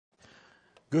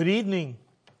Good evening,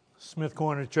 Smith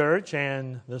Corner Church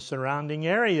and the surrounding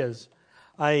areas.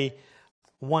 I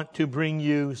want to bring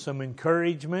you some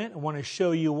encouragement. I want to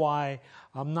show you why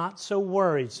I'm not so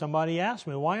worried. Somebody asked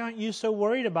me, why aren't you so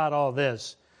worried about all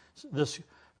this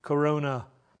coronavirus?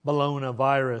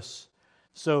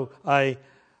 So I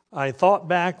thought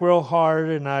back real hard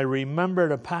and I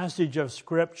remembered a passage of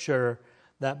Scripture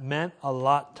that meant a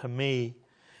lot to me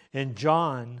in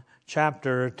John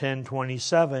chapter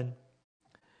 10:27.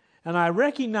 And I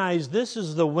recognize this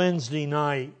is the Wednesday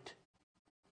night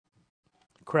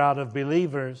crowd of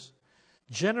believers.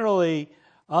 Generally,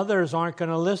 others aren't going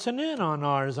to listen in on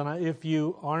ours. And if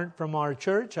you aren't from our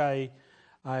church, I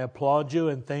applaud you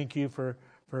and thank you for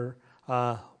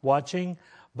watching.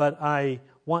 But I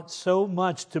want so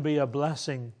much to be a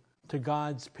blessing to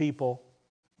God's people,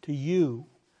 to you.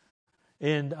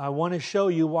 And I want to show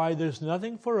you why there's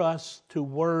nothing for us to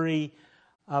worry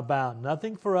about,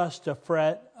 nothing for us to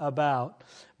fret about,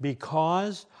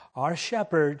 because our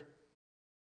shepherd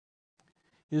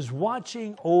is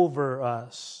watching over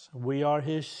us. We are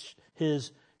his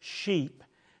sheep,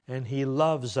 and he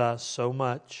loves us so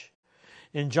much.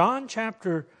 In John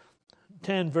chapter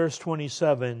 10, verse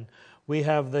 27, we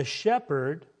have the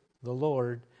shepherd, the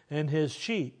Lord, and his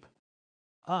sheep,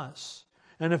 us.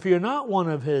 And if you're not one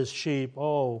of his sheep,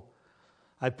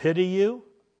 I pity you.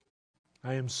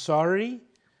 I am sorry.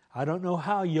 I don't know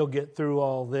how you'll get through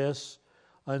all this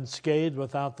unscathed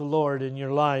without the Lord in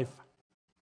your life.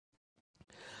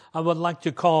 I would like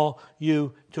to call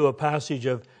you to a passage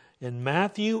in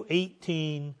Matthew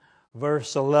 18,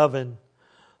 verse 11,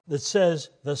 that says,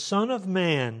 the Son of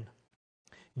Man,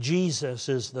 Jesus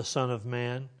is the Son of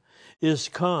Man, is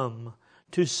come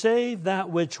to save that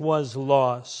which was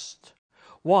lost.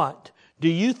 What? Do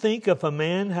you think if a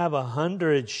man have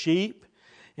 100 sheep,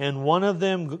 and one of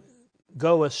them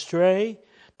go astray,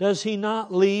 does he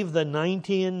not leave the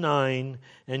 99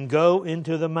 and go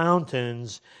into the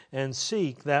mountains and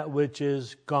seek that which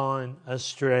is gone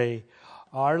astray?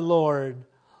 Our Lord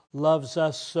loves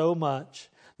us so much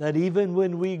that even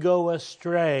when we go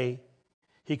astray,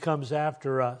 he comes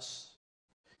after us.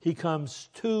 He comes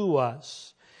to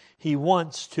us. He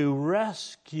wants to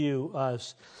rescue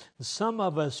us. Some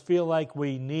of us feel like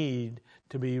we need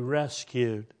to be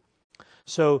rescued.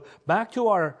 So back to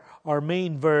our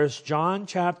main verse, John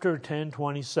chapter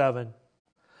 10:27.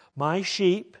 My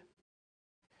sheep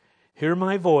hear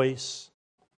my voice.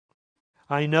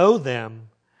 I know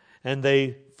them, and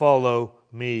they follow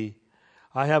me.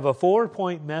 I have a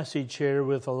 4-point message here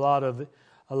with a lot of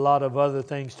other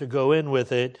things to go in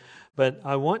with it, but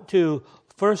I want to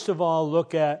first of all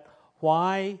look at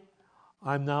why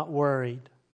I'm not worried.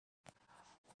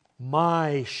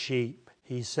 My sheep,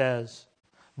 he says.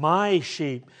 My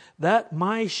sheep. That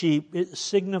my sheep, it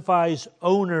signifies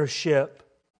ownership.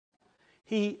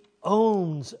 He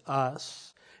owns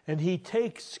us, and he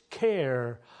takes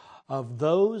care of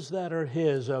those that are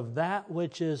his, of that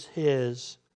which is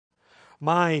his.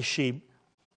 My sheep.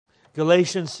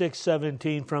 Galatians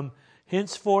 6:17, from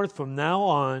henceforth, from now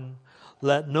on,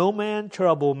 let no man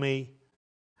trouble me,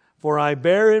 for I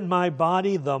bear in my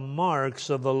body the marks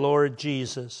of the Lord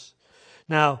Jesus.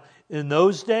 Now, in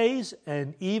those days,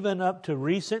 and even up to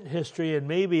recent history and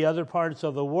maybe other parts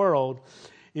of the world,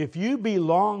 if you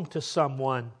belong to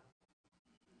someone,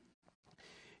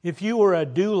 if you were a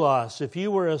doulos, if you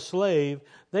were a slave,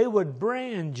 they would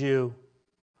brand you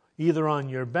either on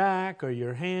your back or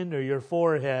your hand or your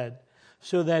forehead,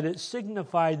 so that it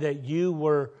signified that you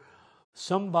were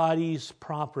somebody's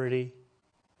property.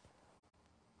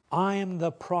 I am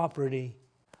the property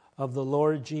of the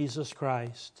Lord Jesus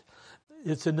Christ.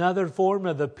 It's another form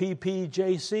of the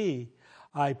PPJC.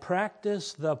 I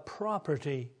practice the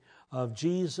property of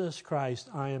Jesus Christ.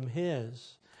 I am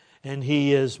his, and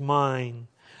he is mine.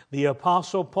 The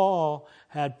Apostle Paul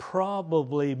had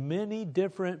probably many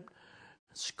different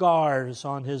scars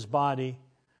on his body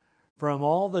from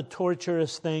all the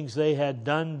torturous things they had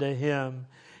done to him.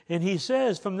 And he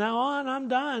says, from now on, I'm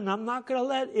done. I'm not going to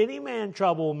let any man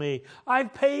trouble me.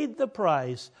 I've paid the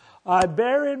price. I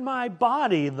bear in my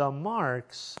body the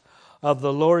marks of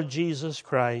the Lord Jesus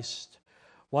Christ.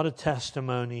 What a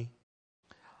testimony.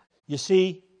 You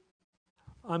see,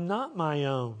 I'm not my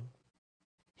own.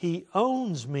 He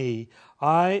owns me.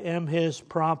 I am his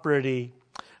property.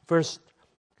 1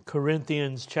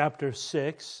 Corinthians chapter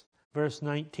 6, verse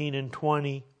 19 and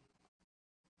 20.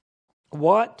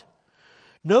 What?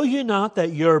 Know you not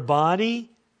that your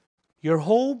body, your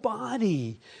whole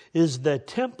body, is the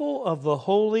temple of the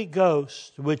Holy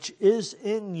Ghost, which is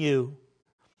in you,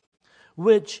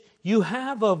 which you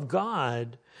have of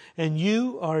God, and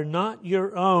you are not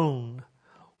your own?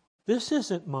 This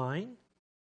isn't mine.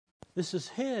 This is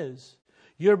His.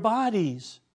 Your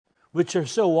bodies, which are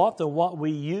so often what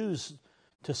we use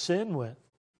to sin with.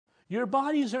 Your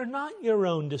bodies are not your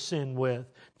own to sin with,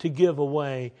 to give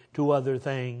away to other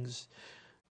things.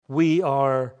 We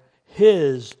are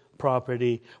His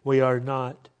property. We are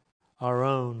not our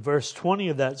own. Verse 20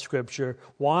 of that scripture,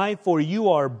 why? For you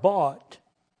are bought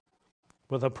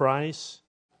with a price.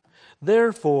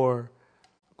 Therefore,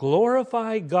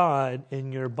 glorify God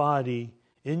in your body,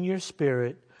 in your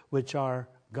spirit, which are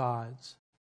God's.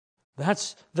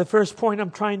 That's the first point I'm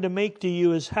trying to make to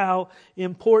you, is how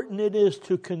important it is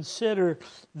to consider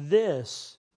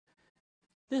this.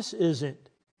 This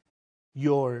isn't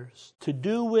yours to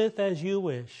do with as you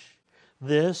wish.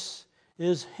 This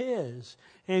is His,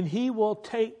 and He will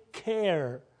take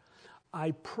care, I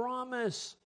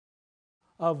promise,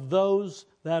 of those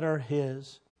that are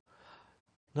His.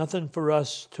 Nothing for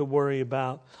us to worry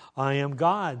about. I am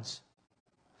God's.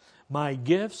 My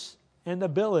gifts and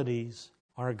abilities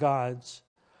are God's.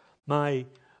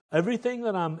 Everything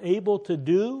that I'm able to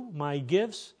do, my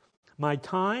gifts, my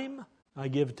time, I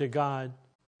give to God.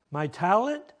 My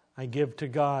talent, I give to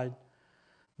God.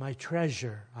 My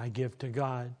treasure, I give to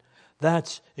God.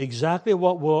 That's exactly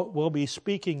what we'll be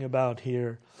speaking about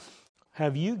here.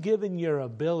 Have you given your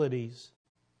abilities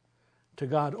to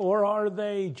God, or are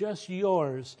they just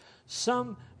yours?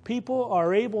 Some people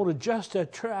are able to just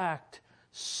attract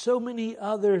so many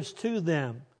others to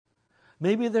them.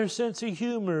 Maybe their sense of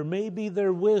humor, maybe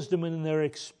their wisdom and their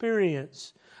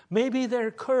experience, maybe their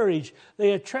courage.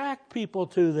 They attract people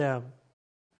to them.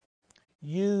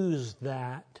 Use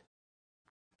that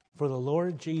for the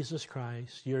Lord Jesus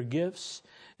Christ. Your gifts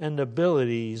and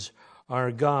abilities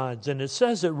are God's. And it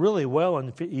says it really well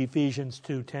in Ephesians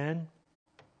 2:10.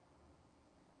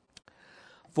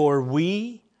 For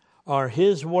we are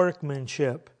His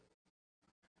workmanship,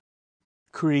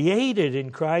 created in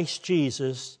Christ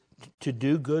Jesus to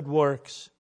do good works,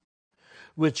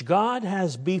 which God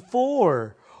has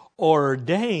before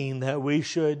ordained that we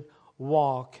should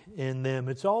walk in them.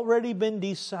 It's already been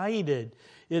decided.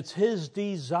 It's His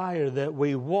desire that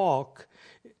we walk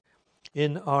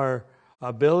in our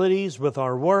abilities, with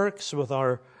our works, with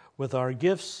our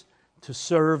gifts to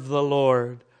serve the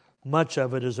Lord. Much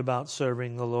of it is about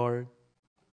serving the Lord.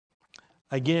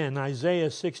 Again, Isaiah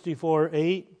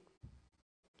 64:8.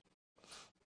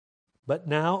 But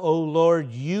now, O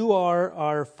Lord, you are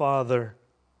our Father.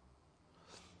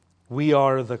 We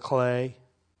are the clay,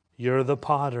 you're the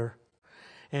potter,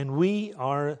 and we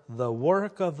are the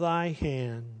work of thy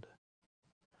hand.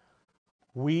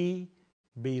 We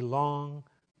belong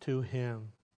to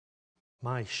Him.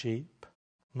 My sheep,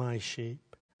 my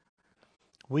sheep.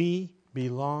 We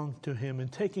belong to Him.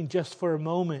 And taking just for a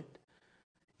moment,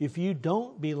 if you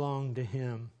don't belong to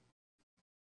Him,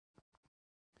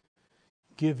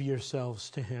 give yourselves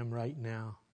to Him right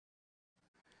now.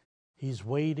 He's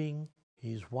waiting.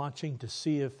 He's watching to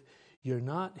see if you're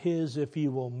not His, if you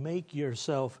will make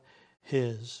yourself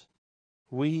His.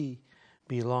 We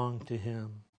belong to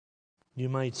Him. You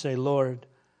might say, Lord,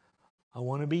 I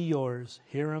want to be yours.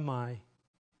 Here am I.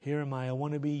 Here am I. I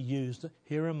want to be used.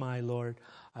 Here am I, Lord.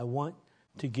 I want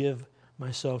to give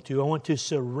myself to you. I want to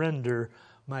surrender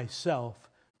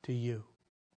myself to you.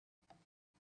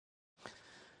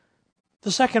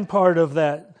 The second part of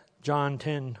that, John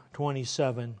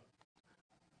 10:27.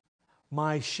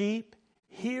 My sheep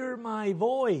hear my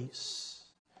voice.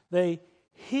 They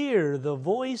hear the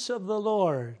voice of the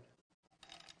Lord.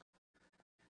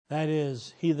 That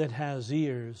is, he that has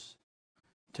ears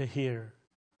to hear.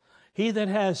 He that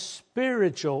has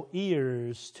spiritual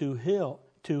ears to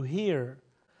hear.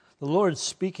 The Lord's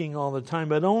speaking all the time,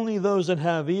 but only those that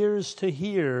have ears to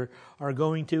hear are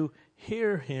going to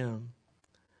hear Him.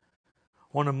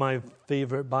 One of my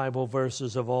favorite Bible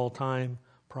verses of all time,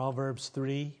 Proverbs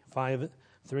 3:5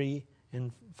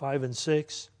 and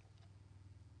 6.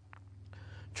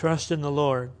 Trust in the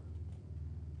Lord,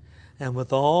 and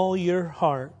with all your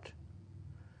heart,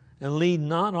 and lean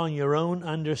not on your own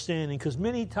understanding, because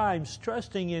many times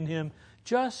trusting in Him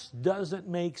just doesn't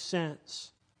make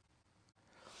sense.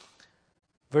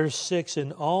 Verse 6,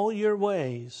 in all your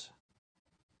ways,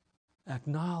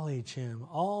 acknowledge Him.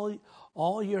 All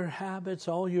your habits,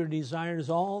 all your desires,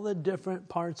 all the different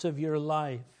parts of your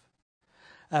life.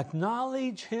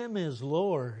 Acknowledge Him as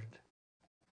Lord.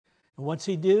 And what's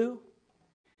He do?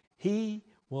 He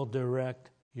will direct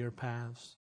your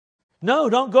paths. No,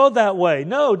 don't go that way.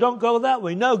 No, don't go that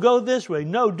way. No, go this way.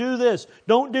 No, do this.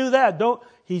 Don't do that. Don't.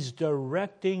 He's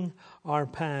directing our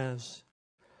paths.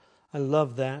 I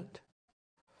love that.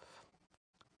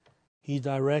 He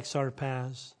directs our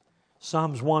paths.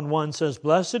 Psalms 1:1 says,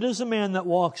 "Blessed is the man that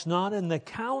walks not in the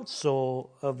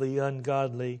counsel of the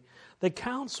ungodly." The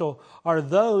counsel are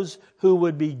those who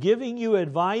would be giving you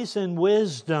advice and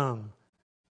wisdom,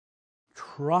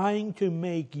 trying to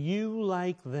make you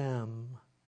like them.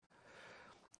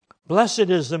 Blessed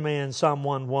is the man, Psalm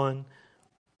 1:1,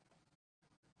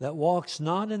 that walks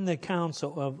not in the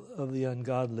counsel of the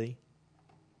ungodly.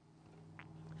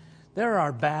 There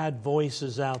are bad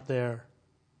voices out there.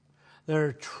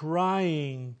 They're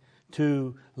trying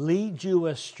to lead you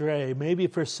astray, maybe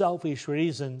for selfish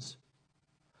reasons.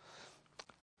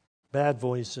 Bad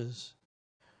voices.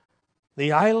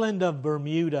 The island of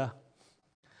Bermuda,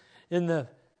 in the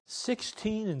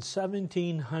 16 and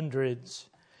 1700s,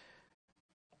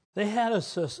 they had a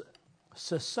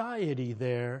society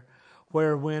there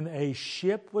where when a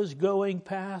ship was going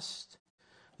past,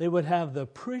 they would have the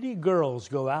pretty girls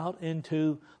go out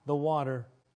into the water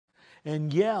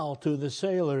and yell to the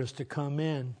sailors to come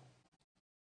in.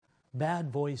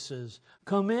 Bad voices.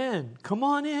 Come in. Come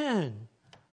on in.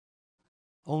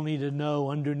 Only to know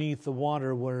underneath the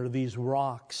water were these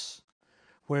rocks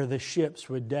where the ships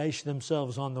would dash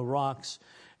themselves on the rocks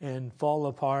and fall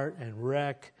apart and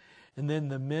wreck. And then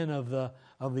the men of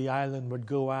the island would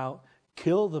go out,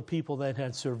 kill the people that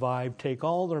had survived, take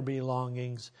all their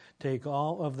belongings, take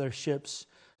all of their ship's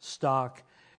stock,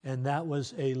 and that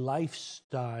was a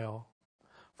lifestyle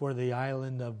for the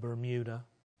island of Bermuda.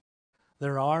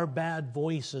 There are bad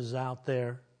voices out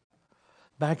there.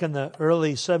 Back in the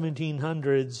early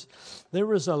 1700s, there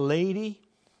was a lady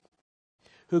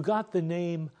who got the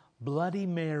name Bloody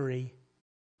Mary.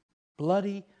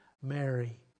 Bloody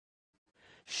Mary.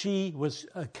 She was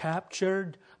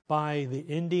captured by the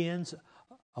Indians,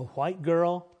 a white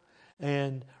girl,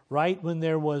 and right when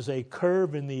there was a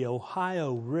curve in the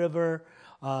Ohio River,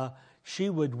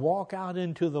 she would walk out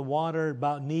into the water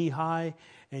about knee-high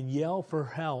and yell for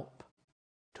help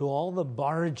to all the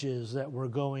barges that were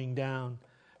going down.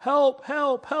 Help,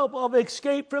 help, help, I've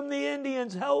escaped from the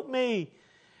Indians, help me.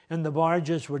 And the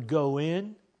barges would go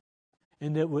in,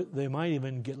 and they might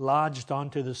even get lodged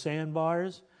onto the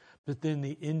sandbars, but then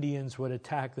the Indians would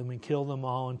attack them and kill them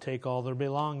all and take all their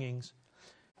belongings.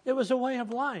 It was a way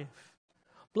of life.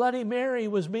 Bloody Mary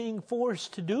was being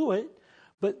forced to do it,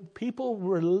 but people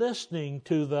were listening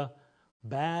to the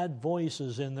bad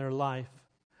voices in their life.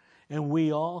 And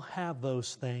we all have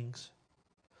those things.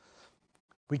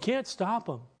 We can't stop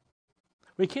them.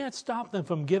 We can't stop them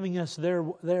from giving us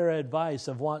their advice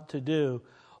of what to do.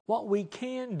 What we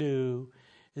can do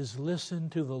is listen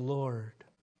to the Lord,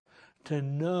 to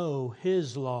know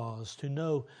His laws, to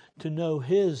know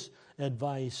His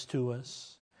advice to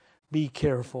us. Be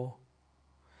careful.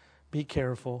 Be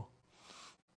careful.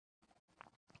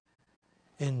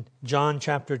 In John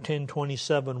chapter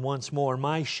 10:27, once more,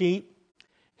 my sheep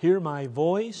hear my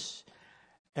voice,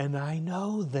 and I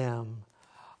know them.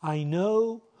 I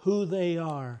know who they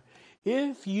are.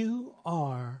 If you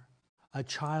are a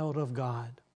child of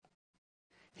God,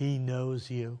 He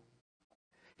knows you.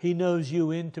 He knows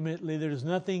you intimately. There's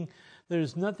nothing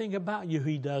about you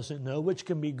He doesn't know, which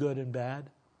can be good and bad.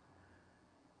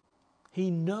 He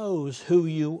knows who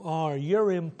you are.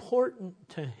 You're important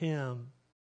to Him.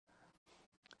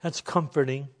 That's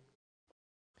comforting.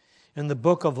 In the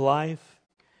book of life,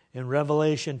 in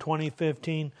Revelation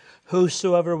 20:15,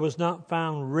 whosoever was not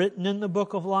found written in the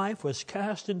book of life was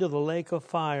cast into the lake of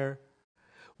fire.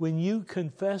 When you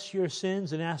confess your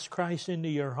sins and ask Christ into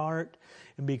your heart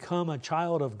and become a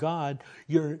child of God,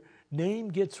 your name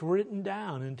gets written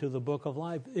down into the book of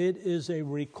life. It is a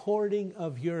recording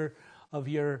of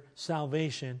your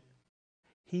salvation.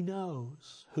 He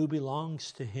knows who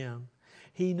belongs to Him.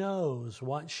 He knows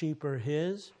what sheep are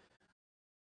His,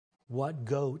 what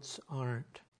goats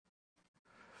aren't.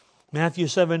 Matthew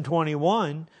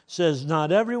 7:21 says,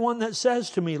 not everyone that says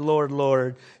to me, Lord,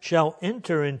 Lord, shall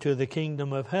enter into the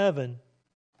kingdom of heaven,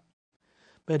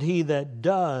 but he that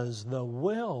does the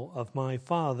will of my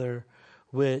Father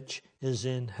which is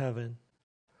in heaven.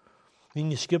 Then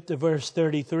you skip to verse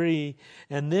 33,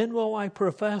 and then will I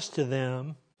profess to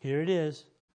them, here it is,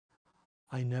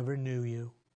 I never knew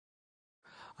you.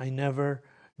 I never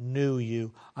knew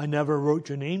you. I never wrote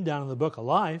your name down in the book of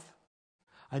life.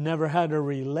 I never had a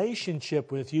relationship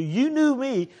with you. You knew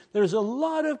me. There's a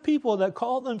lot of people that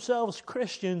call themselves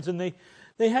Christians and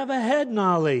they have a head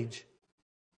knowledge,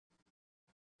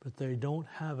 but they don't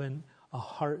have a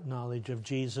heart knowledge of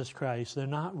Jesus Christ. They're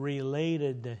not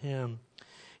related to Him.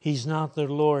 He's not their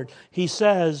Lord. He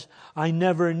says, I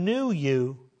never knew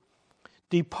you.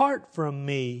 Depart from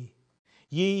me,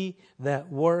 ye that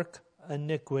work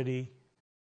iniquity.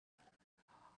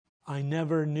 I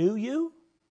never knew you?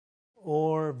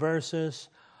 or versus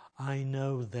I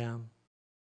know them.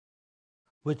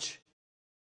 Which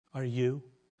are you?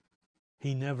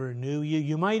 He never knew you.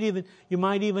 You might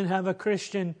even have a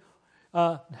Christian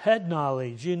head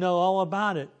knowledge. You know all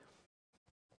about it.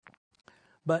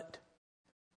 But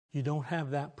you don't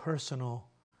have that personal,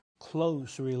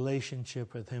 close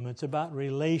relationship with Him. It's about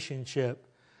relationship,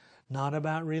 not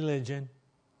about religion.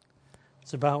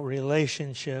 It's about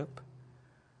relationship.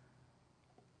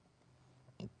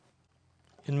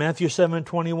 In Matthew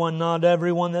 7:21, not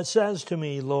everyone that says to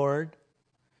me, Lord,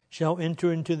 shall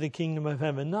enter into the kingdom of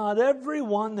heaven. Not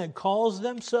everyone that calls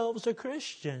themselves a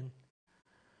Christian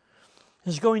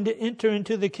is going to enter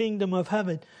into the kingdom of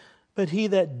heaven, but he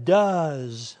that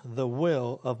does the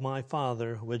will of my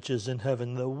Father which is in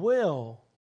heaven. The will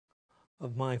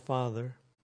of my Father.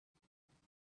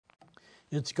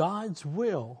 It's God's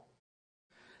will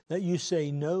that you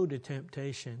say no to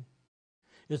temptation.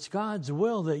 It's God's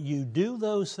will that you do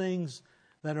those things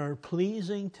that are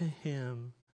pleasing to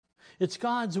Him. It's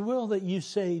God's will that you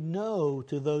say no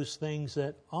to those things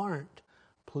that aren't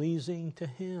pleasing to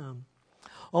Him.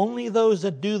 Only those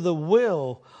that do the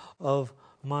will of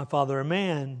my Father. A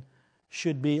man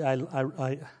should be, I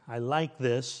like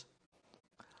this,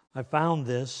 I found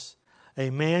this, a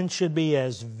man should be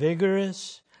as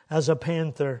vigorous as a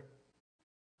panther,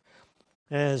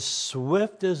 as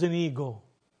swift as an eagle,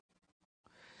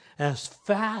 as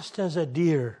fast as a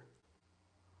deer,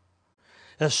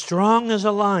 as strong as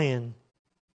a lion,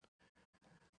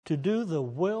 to do the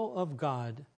will of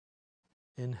God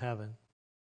in heaven.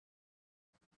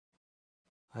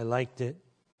 I liked it.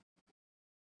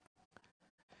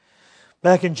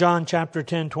 Back in John chapter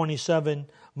 10:27,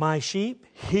 my sheep,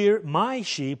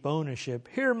 ownership,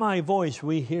 hear my voice,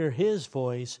 we hear His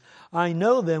voice. I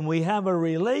know them, we have a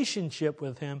relationship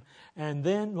with Him. And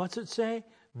then, what's it say?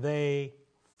 They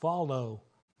follow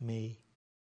me.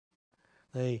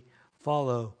 They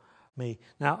follow me.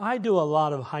 Now, I do a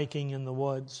lot of hiking in the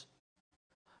woods.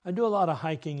 I do a lot of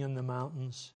hiking in the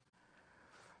mountains.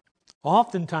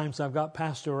 Oftentimes, I've got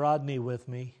Pastor Rodney with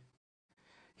me.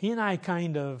 He and I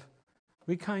kind of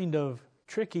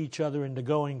trick each other into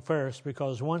going first,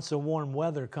 because once the warm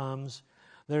weather comes,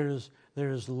 there's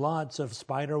lots of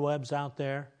spider webs out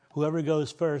there. Whoever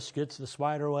goes first gets the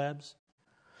spider webs.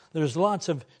 There's lots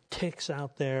of ticks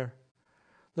out there.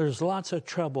 There's lots of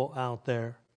trouble out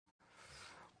there.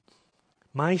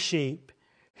 My sheep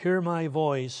hear my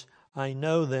voice, I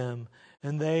know them,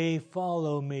 and they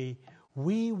follow me.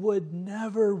 We would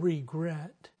never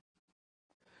regret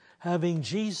having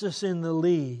Jesus in the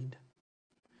lead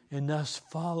and us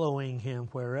following Him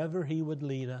wherever He would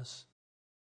lead us.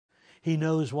 He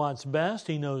knows what's best.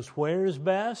 He knows where is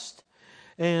best.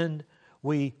 And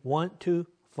we want to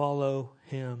follow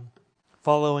Him.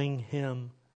 Following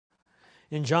Him.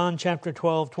 In John chapter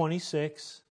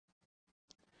 12:26,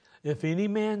 if any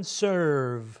man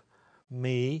serve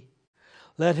me,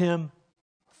 let him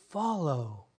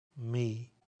follow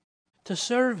me. To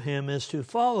serve Him is to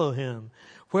follow Him.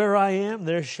 Where I am,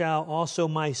 there shall also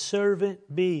my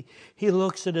servant be. He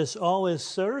looks at us all as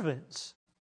servants.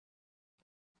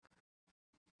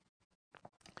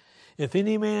 If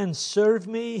any man serve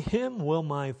me, him will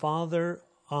my Father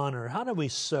honor. How do we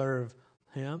serve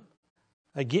Him?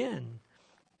 Again,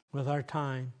 with our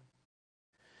time.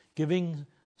 Giving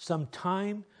some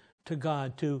time to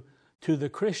God, to the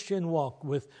Christian walk,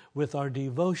 with our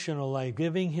devotional life,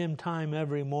 giving Him time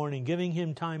every morning, giving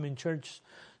Him time in church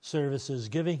services,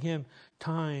 giving Him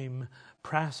time,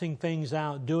 pressing things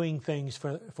out, doing things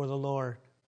for the Lord.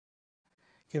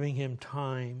 Giving Him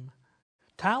time.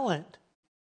 Talent.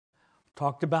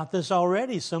 Talked about this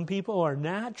already. Some people are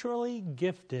naturally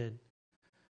gifted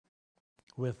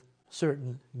with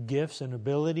certain gifts and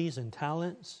abilities and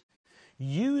talents.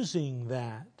 Using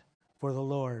that for the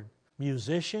Lord.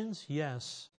 Musicians,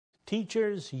 yes.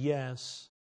 Teachers, yes.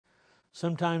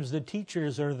 Sometimes the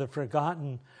teachers are the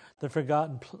forgotten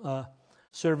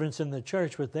servants in the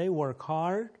church, but they work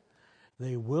hard.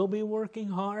 They will be working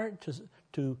hard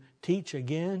to teach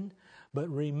again, but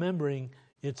remembering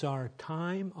it's our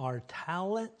time, our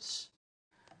talents,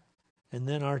 and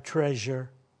then our treasure.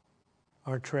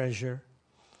 Our treasure.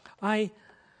 I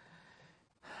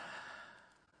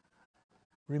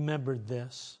remembered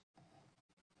this.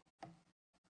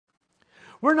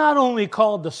 We're not only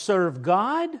called to serve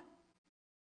God,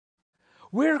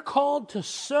 we're called to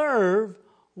serve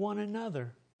one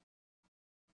another.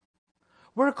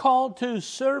 We're called to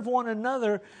serve one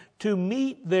another, to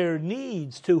meet their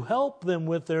needs, to help them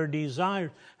with their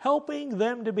desires, helping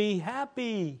them to be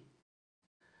happy,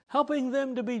 helping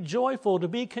them to be joyful, to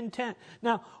be content.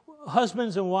 Now,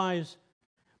 husbands and wives,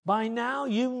 By now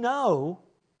you know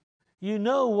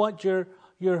what your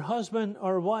husband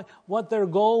or what their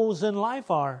goals in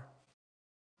life are.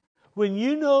 When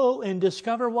you know and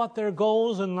discover what their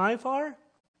goals in life are,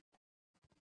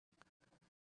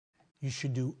 you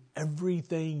should do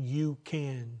everything you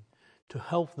can to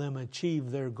help them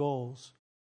achieve their goals,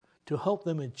 to help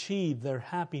them achieve their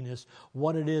happiness,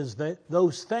 what it is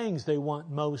those things they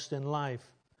want most in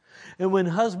life. And when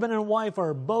husband and wife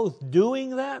are both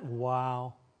doing that,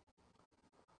 wow,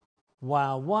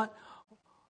 what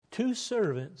two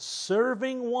servants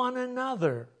serving one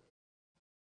another.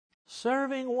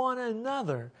 Serving one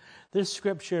another. This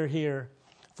scripture here,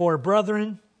 for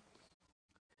brethren,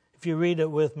 if you read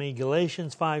it with me,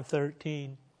 Galatians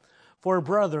 5:13. For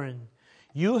brethren,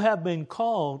 you have been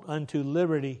called unto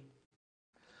liberty.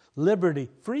 Liberty,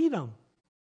 freedom.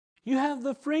 You have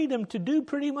the freedom to do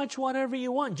pretty much whatever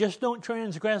you want. Just don't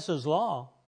transgress His law.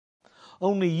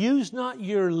 Only use not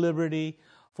your liberty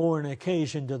for an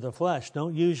occasion to the flesh.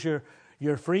 Don't use your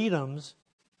freedoms.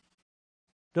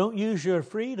 Don't use your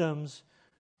freedoms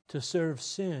to serve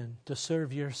sin, to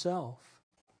serve yourself,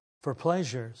 for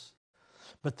pleasures.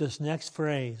 But this next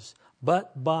phrase,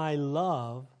 but by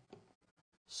love,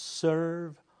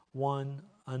 serve one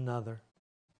another.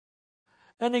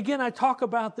 And again, I talk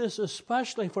about this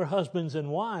especially for husbands and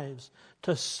wives.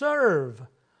 To serve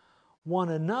one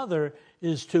another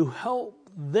is to help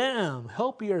them,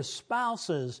 help your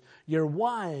spouses, your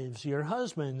wives, your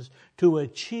husbands to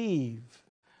achieve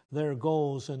their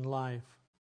goals in life.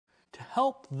 To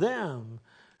help them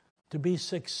to be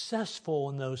successful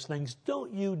in those things.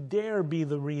 Don't you dare be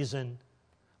the reason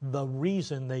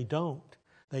they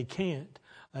can't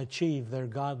achieve their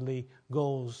godly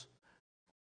goals.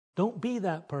 Don't be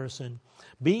that person.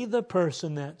 Be the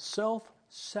person that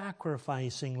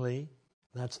self-sacrificingly,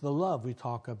 that's the love we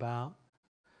talk about,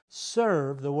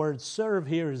 serve. The word serve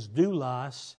here is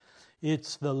doulos.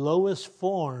 It's the lowest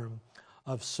form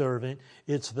of servant.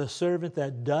 It's the servant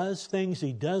that does things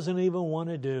he doesn't even want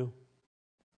to do.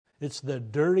 It's the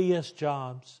dirtiest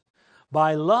jobs.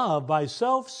 By love, by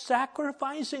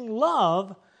self-sacrificing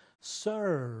love,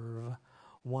 serve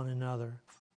one another.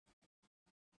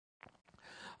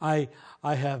 I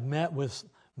have met with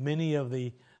many of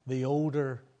the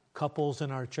older couples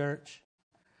in our church.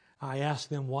 I ask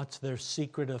them what's their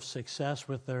secret of success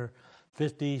with their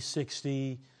 50,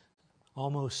 60,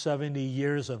 almost 70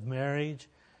 years of marriage.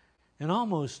 And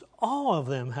almost all of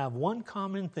them have one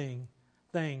common thing.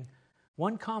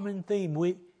 One common theme.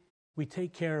 We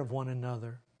take care of one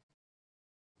another.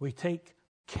 We take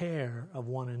care of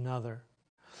one another.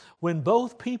 When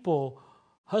both people,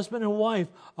 husband and wife,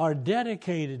 are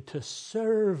dedicated to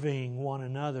serving one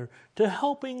another, to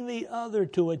helping the other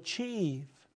to achieve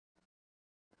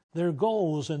their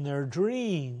goals and their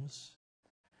dreams,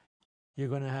 you're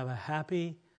going to have a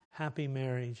happy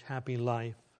marriage, happy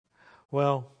life.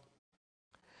 Well,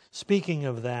 speaking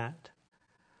of that,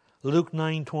 Luke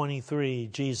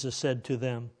 9:23, Jesus said to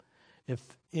them,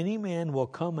 if any man will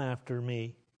come after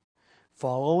me,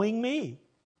 following me,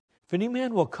 if any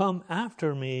man will come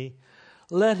after me,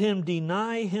 let him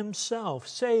deny himself,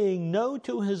 saying no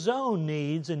to his own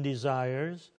needs and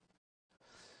desires.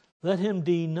 Let him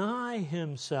deny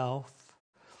himself,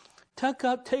 take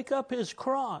up his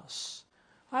cross.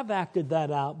 I've acted that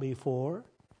out before.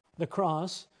 The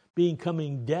cross being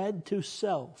coming dead to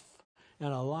self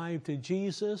and alive to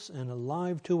Jesus and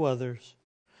alive to others.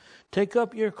 Take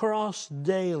up your cross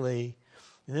daily.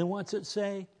 And then what's it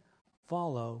say?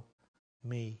 Follow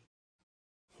me.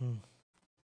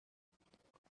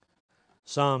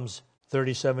 Psalms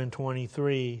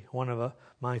 37:23, one of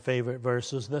my favorite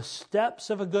verses. The steps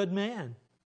of a good man.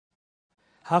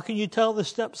 How can you tell the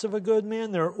steps of a good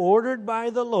man? They're ordered by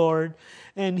the Lord,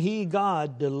 and He,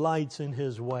 God, delights in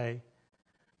His way.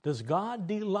 Does God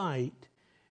delight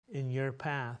in your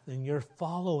path, in your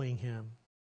following Him?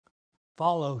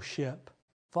 Fellowship,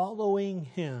 following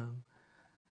Him,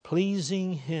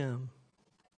 pleasing Him.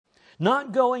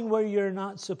 Not going where you're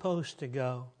not supposed to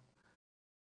go.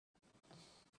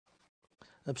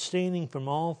 Abstaining from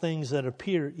all things that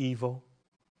appear evil.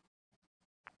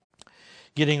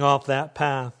 Getting off that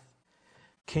path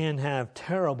can have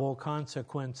terrible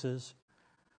consequences.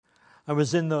 I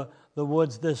was in the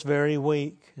woods this very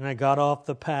week, and I got off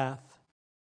the path.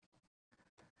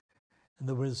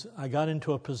 And I got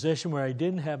into a position where I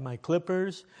didn't have my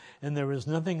clippers, and there was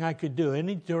nothing I could do.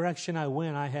 Any direction I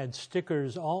went, I had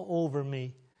stickers all over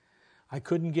me. I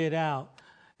couldn't get out.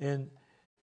 And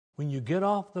when you get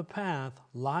off the path,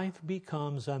 life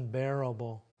becomes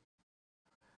unbearable.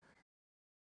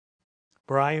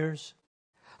 Briars.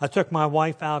 I took my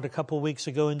wife out a couple weeks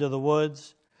ago into the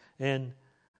woods, and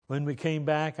When we came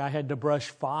back, I had to brush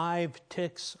 5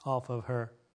 ticks off of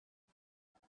her.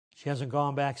 She hasn't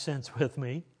gone back since with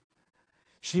me.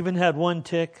 She even had 1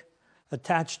 tick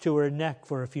attached to her neck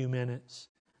for a few minutes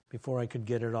before I could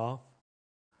get it off.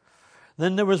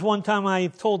 Then there was one time, I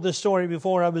told this story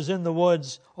before, I was in the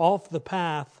woods off the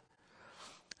path,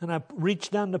 and I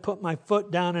reached down to put my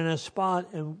foot down in a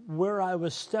spot, and where I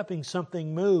was stepping,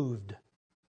 something moved.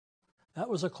 That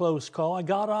was a close call. I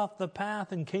got off the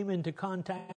path and came into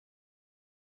contact.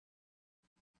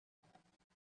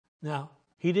 Now,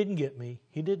 he didn't get me.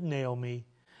 He didn't nail me.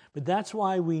 But that's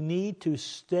why we need to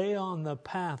stay on the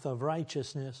path of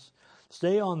righteousness.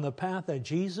 Stay on the path that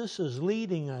Jesus is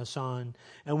leading us on.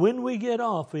 And when we get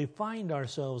off, we find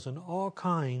ourselves in all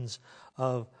kinds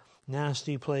of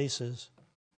nasty places.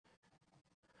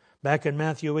 Back in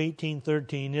Matthew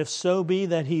 18:13, if so be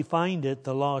that he find it,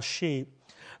 the lost sheep,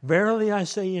 verily I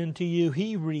say unto you,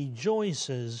 he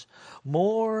rejoices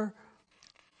more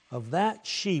of that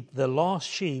sheep, the lost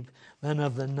sheep, than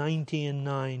of the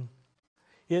 99.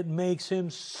 It makes him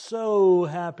so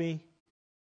happy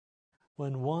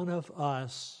when one of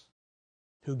us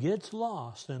who gets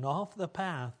lost and off the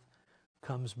path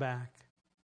comes back.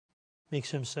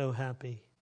 Makes him so happy.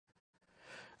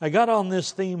 I got on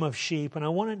this theme of sheep, and I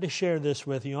wanted to share this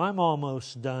with you. I'm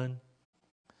almost done.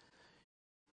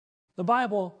 The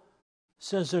Bible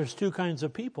says there's 2 kinds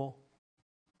of people.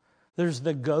 There's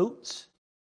the goats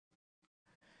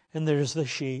and there's the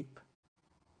sheep.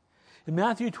 In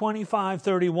Matthew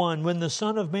 25:31, when the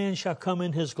Son of Man shall come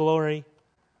in his glory,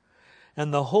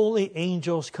 and the holy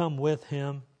angels come with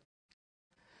him,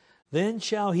 then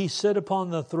shall he sit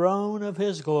upon the throne of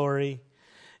his glory,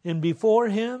 and before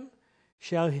him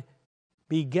shall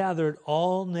be gathered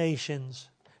all nations,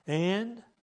 and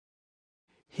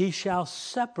he shall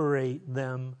separate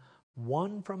them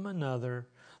one from another,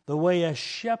 the way a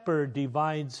shepherd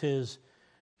divides his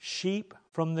sheep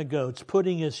from the goats,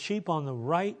 putting his sheep on the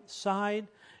right side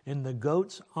and the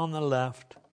goats on the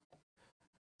left.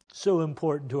 So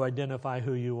important to identify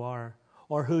who you are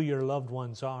or who your loved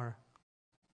ones are.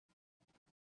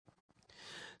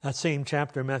 That same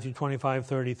chapter, Matthew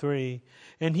 25:33,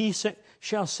 and he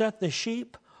shall set the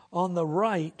sheep on the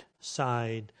right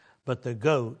side, but the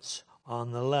goats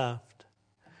on the left.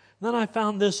 Then I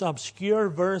found this obscure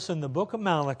verse in the book of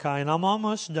Malachi, and I'm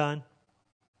almost done.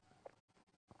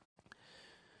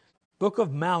 Book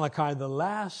of Malachi, the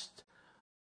last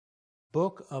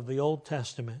book of the Old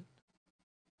Testament.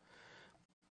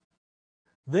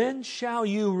 Then shall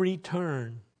you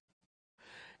return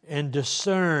and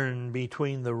discern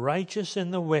between the righteous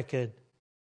and the wicked.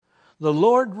 The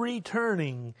Lord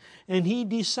returning, and he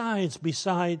decides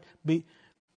between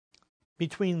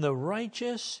the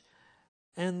righteous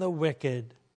and the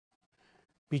wicked,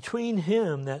 between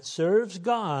him that serves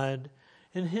God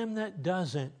and him that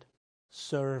doesn't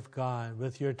serve God,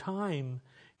 with your time,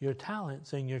 your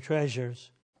talents, and your treasures,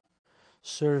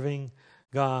 serving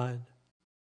God.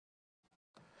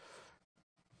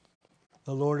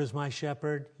 The Lord is my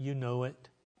shepherd, you know it.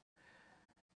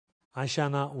 I shall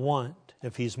not want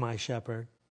if he's my shepherd.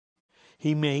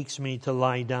 He makes me to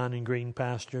lie down in green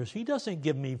pastures. He doesn't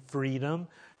give me freedom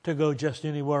to go just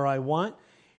anywhere I want.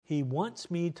 He wants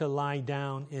me to lie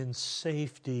down in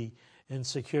safety and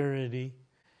security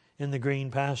in the green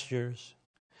pastures.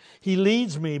 He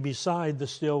leads me beside the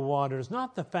still waters,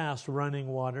 not the fast running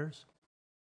waters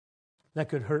that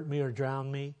could hurt me or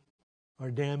drown me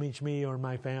or damage me or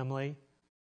my family.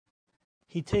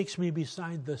 He takes me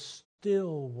beside the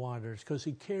still waters because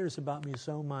he cares about me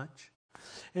so much.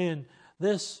 And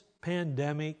this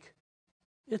pandemic,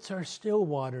 it's our still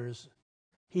waters.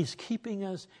 He's keeping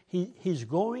us, he's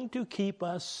going to keep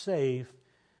us safe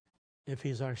if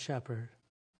he's our shepherd.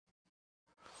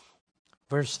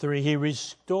 Verse 3, he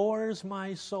restores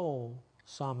my soul,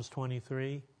 Psalms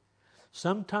 23.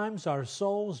 Sometimes our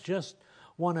souls just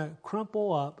want to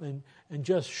crumple up and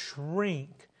just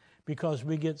shrink because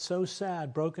we get so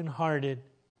sad, brokenhearted,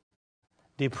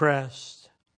 depressed.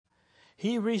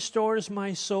 He restores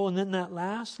my soul. And then that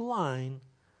last line,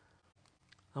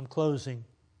 I'm closing.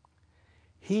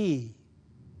 He,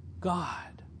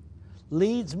 God,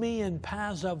 leads me in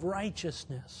paths of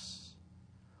righteousness.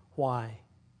 Why?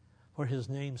 For his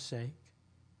name's sake.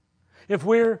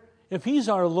 If he's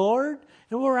our Lord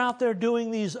and we're out there doing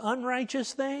these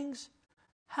unrighteous things,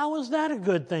 how is that a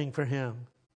good thing for him?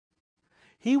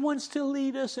 He wants to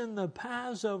lead us in the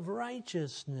paths of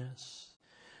righteousness.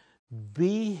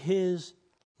 Be his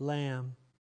lamb.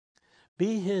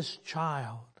 Be his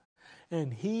child.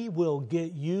 And he will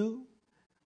get you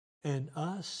and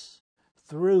us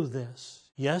through this.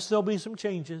 Yes, there'll be some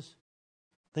changes.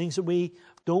 Things that we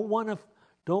don't want to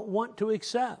don't want to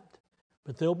accept.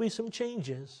 But there'll be some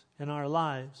changes in our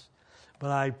lives.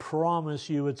 But I promise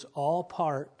you it's all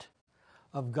part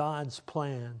of God's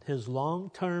plan, His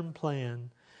long-term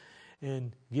plan.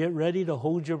 And get ready to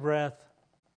hold your breath,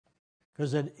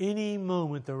 because at any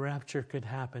moment the rapture could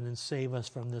happen and save us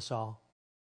from this all.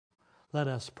 Let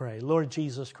us pray. Lord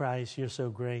Jesus Christ, you're so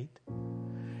great.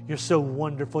 You're so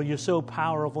wonderful. You're so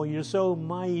powerful. You're so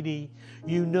mighty.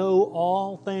 You know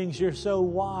all things. You're so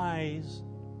wise.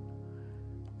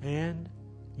 And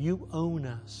you own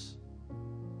us.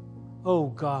 Oh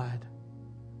God,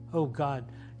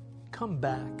 come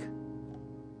back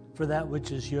for that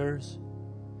which is yours.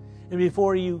 And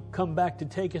before you come back to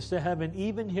take us to heaven,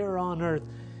 even here on earth,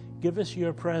 give us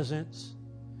your presence.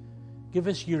 Give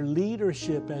us your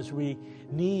leadership as we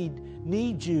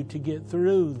need you to get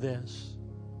through this.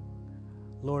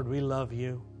 Lord, we love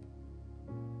you.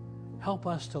 Help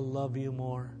us to love you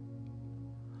more.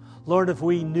 Lord, if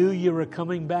we knew you were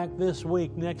coming back this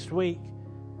week, next week,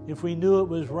 if we knew it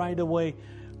was right away,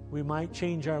 we might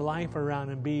change our life around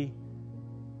and be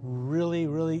really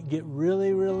ready.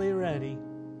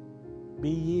 Be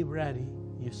ye ready,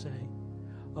 you say.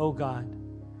 Oh God,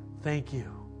 thank you.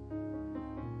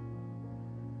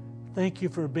 Thank you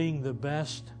for being the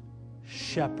best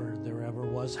shepherd there ever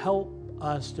was. Help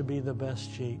us to be the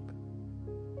best sheep.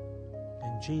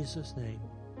 In Jesus' name,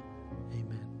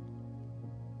 amen.